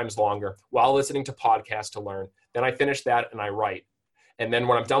 miles, sometimes longer, while listening to podcasts to learn. Then I finish that and I write. And then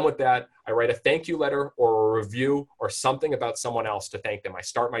when I'm done with that, I write a thank you letter or a review or something about someone else to thank them. I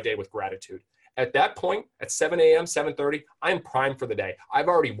start my day with gratitude. At that point, at 7 a.m., 7:30, I'm primed for the day. I've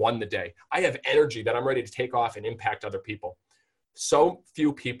already won the day. I have energy that I'm ready to take off and impact other people. So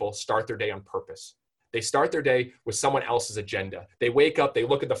few people start their day on purpose. They start their day with someone else's agenda. They wake up, they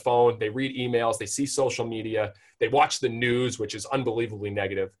look at the phone, they read emails, they see social media, they watch the news, which is unbelievably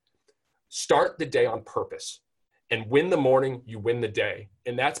negative. Start the day on purpose. And win the morning, you win the day.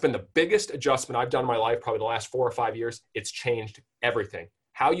 And that's been the biggest adjustment I've done in my life, probably the last 4 or 5 years. It's changed everything.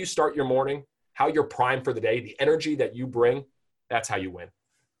 How you start your morning, how you're primed for the day, the energy that you bring, that's how you win.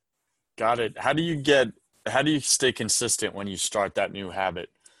 Got it. How do you stay consistent when you start that new habit?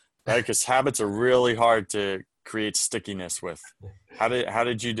 Right? Because habits are really hard to create stickiness with. How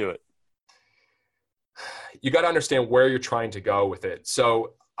did you do it? You got to understand where you're trying to go with it.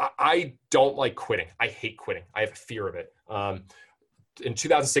 So I don't like quitting. I hate quitting. I have a fear of it. In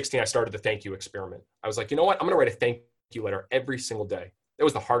 2016, I started the thank you experiment. I was like, you know what? I'm going to write a thank you letter every single day. It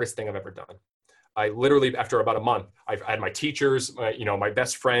was the hardest thing I've ever done. I literally, after about a month, I had my teachers, my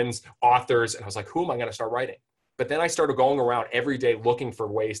best friends, authors, and I was like, who am I going to start writing? But then I started going around every day looking for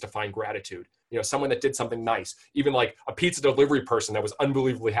ways to find gratitude. Someone that did something nice, even like a pizza delivery person that was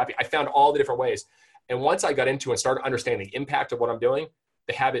unbelievably happy. I found all the different ways. And once I got into and started understanding the impact of what I'm doing,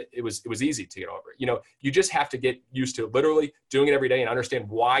 the habit, it was easy to get over. You just have to get used to literally doing it every day and understand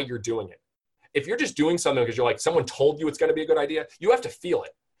why you're doing it. If you're just doing something because you're like, someone told you it's going to be a good idea, you have to feel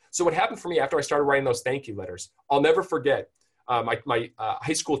it. So what happened for me after I started writing those thank you letters, I'll never forget, my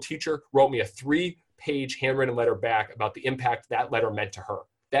high school teacher wrote me a 3-page handwritten letter back about the impact that letter meant to her.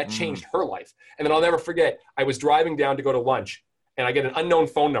 That changed her life. And then I'll never forget, I was driving down to go to lunch and I get an unknown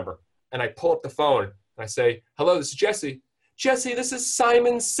phone number and I pull up the phone and I say, hello, this is Jesse. Jesse, this is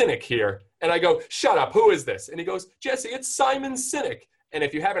Simon Sinek here. And I go, shut up, who is this? And he goes, Jesse, it's Simon Sinek. And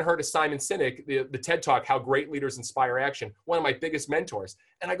if you haven't heard of Simon Sinek, the TED Talk, How Great Leaders Inspire Action, one of my biggest mentors.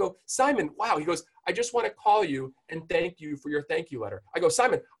 And I go, Simon, wow. He goes, I just want to call you and thank you for your thank you letter. I go,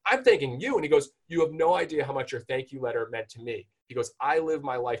 Simon, I'm thanking you. And he goes, you have no idea how much your thank you letter meant to me. He goes, I live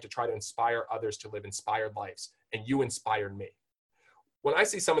my life to try to inspire others to live inspired lives. And you inspired me. When I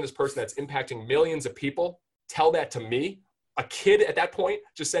see someone, this person that's impacting millions of people, tell that to me, a kid at that point,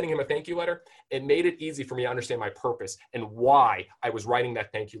 just sending him a thank you letter, it made it easy for me to understand my purpose and why I was writing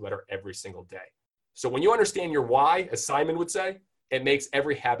that thank you letter every single day. So when you understand your why, as Simon would say, it makes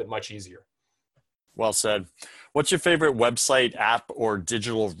every habit much easier. Well said. What's your favorite website, app, or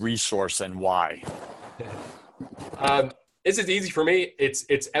digital resource and why? This is easy for me. It's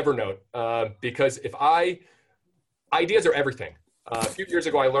Evernote because ideas are everything. A few years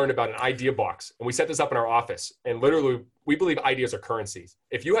ago, I learned about an idea box, and we set this up in our office. And literally, we believe ideas are currencies.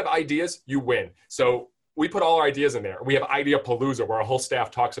 If you have ideas, you win. So we put all our ideas in there. We have Idea Palooza, where our whole staff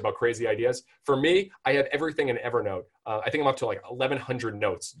talks about crazy ideas. For me, I have everything in Evernote. I think I'm up to like 1,100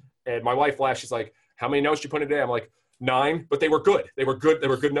 notes. And my wife laughs. She's like, "How many notes did you put in a day?" I'm like, 9, but they were good. They were good. They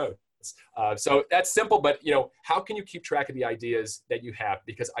were good notes. So that's simple, but how can you keep track of the ideas that you have?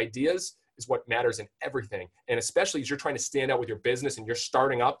 Because ideas is what matters in everything. And especially as you're trying to stand out with your business and you're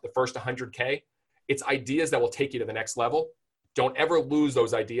starting up the first 100K, it's ideas that will take you to the next level. Don't ever lose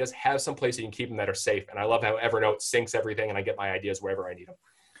those ideas. Have some place you can keep them that are safe. And I love how Evernote syncs everything and I get my ideas wherever I need them.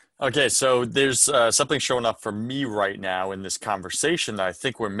 Okay, so there's something showing up for me right now in this conversation that I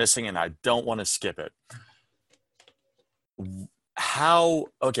think we're missing, and I don't want to skip it.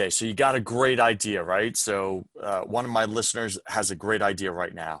 Okay, so you got a great idea, right? So one of my listeners has a great idea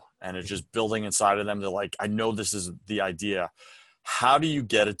right now, and it's just building inside of them. They're like, I know this is the idea. How do you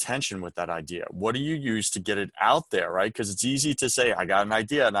get attention with that idea? What do you use to get it out there, right? Because it's easy to say, I got an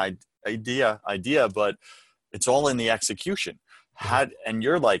idea, but it's all in the execution. And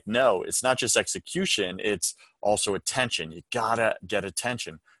you're like, no, it's not just execution, it's also attention. You gotta get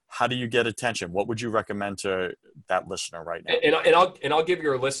attention. How do you get attention? What would you recommend to that listener right now? And I'll give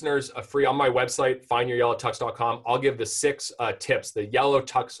your listeners a free, on my website, findyouryellowtux.com. I'll give the 6 tips, the Yellow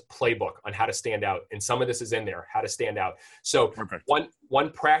Tux playbook on how to stand out. And some of this is in there, how to stand out. So one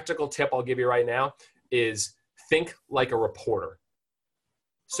practical tip I'll give you right now is think like a reporter.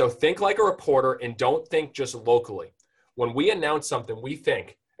 So think like a reporter and don't think just locally. When we announce something, we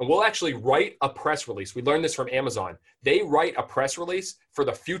think, and we'll actually write a press release. We learned this from Amazon. They write a press release for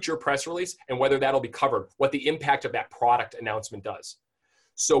the future press release and whether that'll be covered, what the impact of that product announcement does.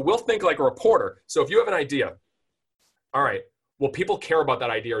 So we'll think like a reporter. So if you have an idea, all right, will people care about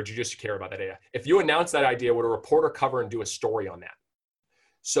that idea or do you just care about that idea? If you announce that idea, would a reporter cover and do a story on that?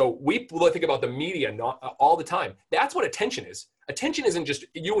 So we think about the media all the time. That's what attention is. Attention isn't just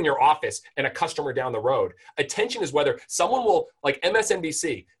you in your office and a customer down the road. Attention is whether someone will, like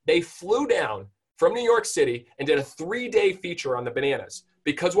MSNBC, they flew down from New York City and did a 3-day feature on the bananas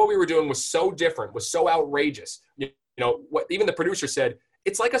because what we were doing was so different, was so outrageous. What even the producer said,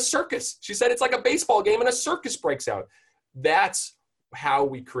 it's like a circus. She said, it's like a baseball game and a circus breaks out. That's how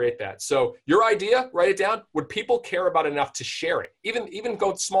we create that. So your idea, write it down. Would people care about it enough to share it? Even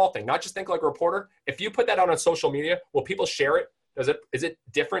go small thing, not just think like a reporter. If you put that out on social media, will people share it? Is it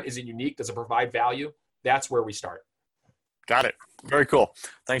different? Is it unique? Does it provide value? That's where we start. Got it. Very cool.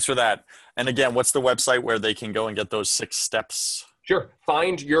 Thanks for that. And again, what's the website where they can go and get those 6 steps? Sure.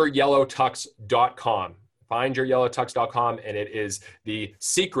 Findyouryellowtux.com. Findyouryellowtux.com. And it is the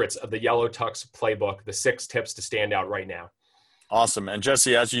secrets of the Yellow Tux playbook, the 6 tips to stand out right now. Awesome. And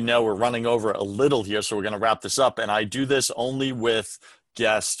Jesse, as you know, we're running over a little here, so we're going to wrap this up. And I do this only with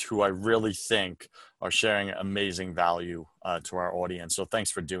guests who I really think are sharing amazing value to our audience. So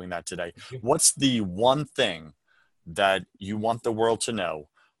thanks for doing that today. What's the one thing that you want the world to know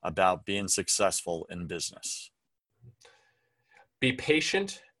about being successful in business? Be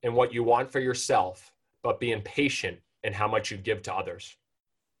patient in what you want for yourself, but be impatient in how much you give to others.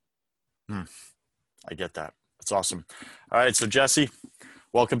 I get that. That's awesome. All right. So Jesse,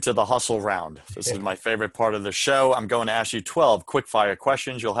 welcome to the hustle round. This is my favorite part of the show. I'm going to ask you 12 quick fire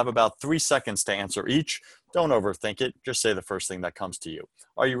questions. You'll have about 3 seconds to answer each. Don't overthink it. Just say the first thing that comes to you.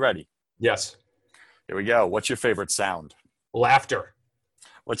 Are you ready? Yes. Here we go. What's your favorite sound? Laughter.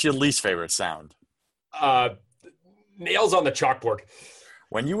 What's your least favorite sound? Nails on the chalkboard.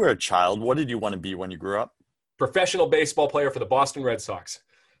 When you were a child, what did you want to be when you grew up? Professional baseball player for the Boston Red Sox.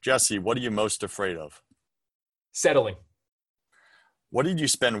 Jesse, what are you most afraid of? Settling. What did you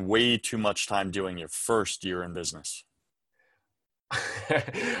spend way too much time doing your first year in business?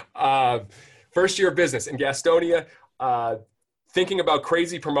 First year of business in Gastonia, thinking about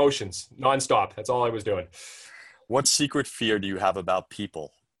crazy promotions nonstop. That's all I was doing. What secret fear do you have about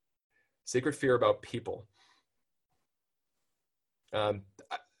people? Secret fear about people. That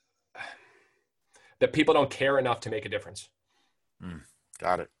people don't care enough to make a difference.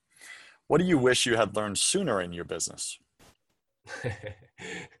 Got it. What do you wish you had learned sooner in your business?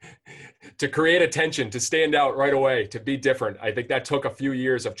 To create attention, to stand out right away, to be different. I think that took a few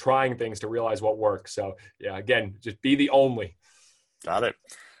years of trying things to realize what works. So yeah, again, just be the only. Got it.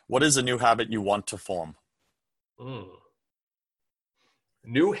 What is a new habit you want to form?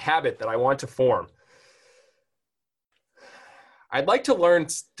 New habit that I want to form. I'd like to learn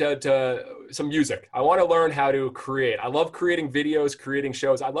some music. I want to learn how to create. I love creating videos, creating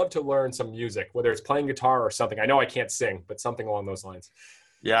shows. I'd love to learn some music, whether it's playing guitar or something. I know I can't sing, but something along those lines.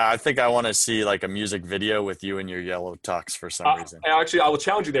 Yeah, I think I want to see like a music video with you in your yellow tux for some reason. Actually, I will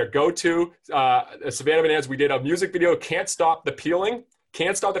challenge you there. Go to Savannah Bananas. We did a music video, Can't Stop the Peeling.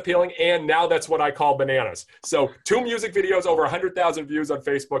 Can't Stop the Peeling, and Now That's What I Call Bananas. So 2 music videos, over 100,000 views on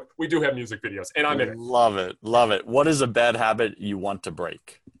Facebook. We do have music videos, and I'm in it. Love it. Love it. What is a bad habit you want to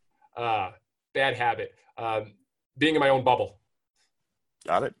break? Bad habit. Being in my own bubble.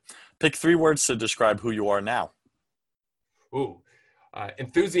 Got it. Pick 3 words to describe who you are now.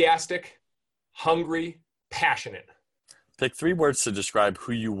 Enthusiastic, hungry, passionate. Pick 3 words to describe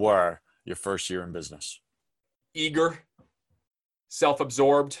who you were your first year in business. Eager,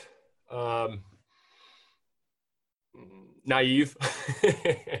 self-absorbed, naive.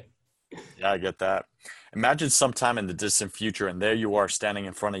 Yeah, I get that. Imagine sometime in the distant future, and there you are standing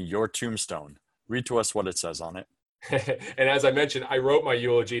in front of your tombstone. Read to us what it says on it. And as I mentioned, I wrote my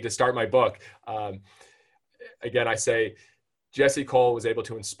eulogy to start my book. Again, I say, Jesse Cole was able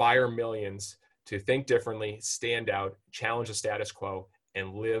to inspire millions to think differently, stand out, challenge the status quo,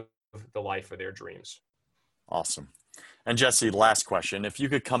 and live the life of their dreams. Awesome. And Jesse, last question. If you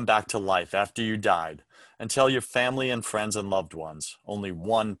could come back to life after you died and tell your family and friends and loved ones only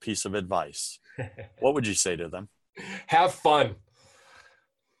one piece of advice, what would you say to them? Have fun.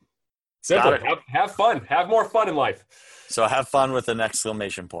 Simple. Have fun. Have more fun in life. So have fun with an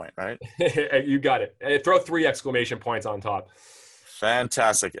exclamation point, right? You got it. Throw 3 exclamation points on top.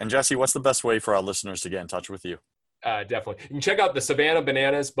 Fantastic. And Jesse, what's the best way for our listeners to get in touch with you? Definitely. You can check out the Savannah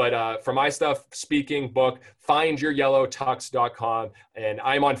Bananas, but for my stuff, speaking, book, findyouryellowtux.com. And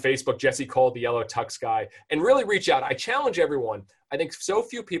I'm on Facebook, Jesse Cole, the Yellow Tux Guy. And really reach out. I challenge everyone. I think so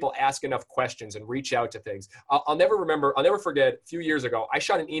few people ask enough questions and reach out to things. I'll never forget, a few years ago, I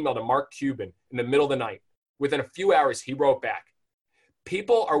shot an email to Mark Cuban in the middle of the night. Within a few hours, he wrote back,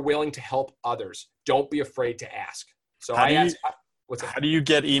 people are willing to help others. Don't be afraid to ask. So I asked, how do you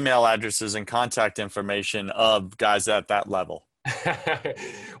get email addresses and contact information of guys at that level?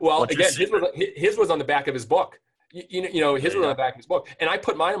 Well, again, his was on the back of his book. His was on the back of his book. And I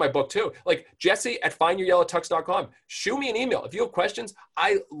put mine in my book too. Like Jesse@findyouryellowtux.com. Shoot me an email. If you have questions,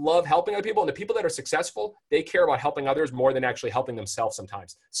 I love helping other people. And the people that are successful, they care about helping others more than actually helping themselves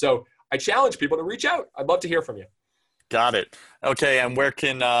sometimes. So I challenge people to reach out. I'd love to hear from you. Got it. Okay. And where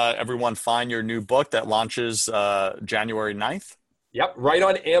can everyone find your new book that launches January 9th? Yep, right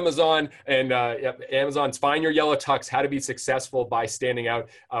on Amazon. And Amazon's Find Your Yellow Tux, How to Be Successful by Standing Out.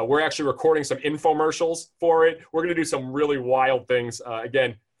 We're actually recording some infomercials for it. We're going to do some really wild things.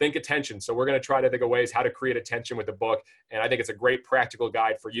 Again, think attention. So we're going to try to think of ways how to create attention with the book. And I think it's a great practical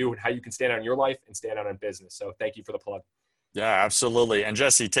guide for you and how you can stand out in your life and stand out in business. So thank you for the plug. Yeah, absolutely. And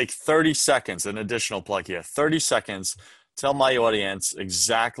Jesse, take 30 seconds, an additional plug here, 30 seconds. Tell my audience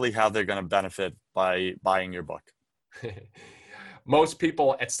exactly how they're going to benefit by buying your book. Most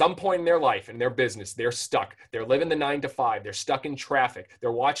people at some point in their life, in their business, they're stuck. They're living the 9 to 5. They're stuck in traffic.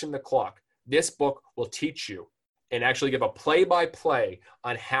 They're watching the clock. This book will teach you and actually give a play-by-play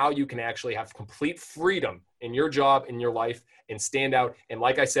on how you can actually have complete freedom in your job, in your life, and stand out. And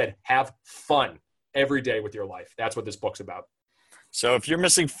like I said, have fun every day with your life. That's what this book's about. So if you're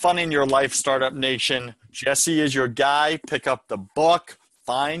missing fun in your life, Startup Nation, Jesse is your guy. Pick up the book.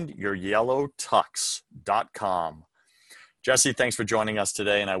 findyouryellowtux.com. Jesse, thanks for joining us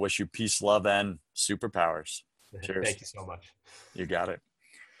today, and I wish you peace, love, and superpowers. Cheers. Thank you so much. You got it.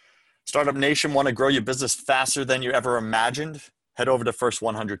 Startup Nation, want to grow your business faster than you ever imagined? Head over to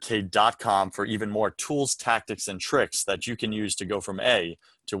first100k.com for even more tools, tactics, and tricks that you can use to go from A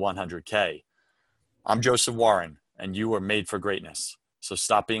to 100K. I'm Joseph Warren, and you were made for greatness. So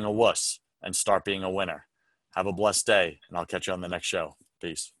stop being a wuss and start being a winner. Have a blessed day, and I'll catch you on the next show.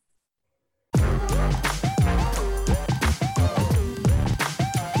 Peace.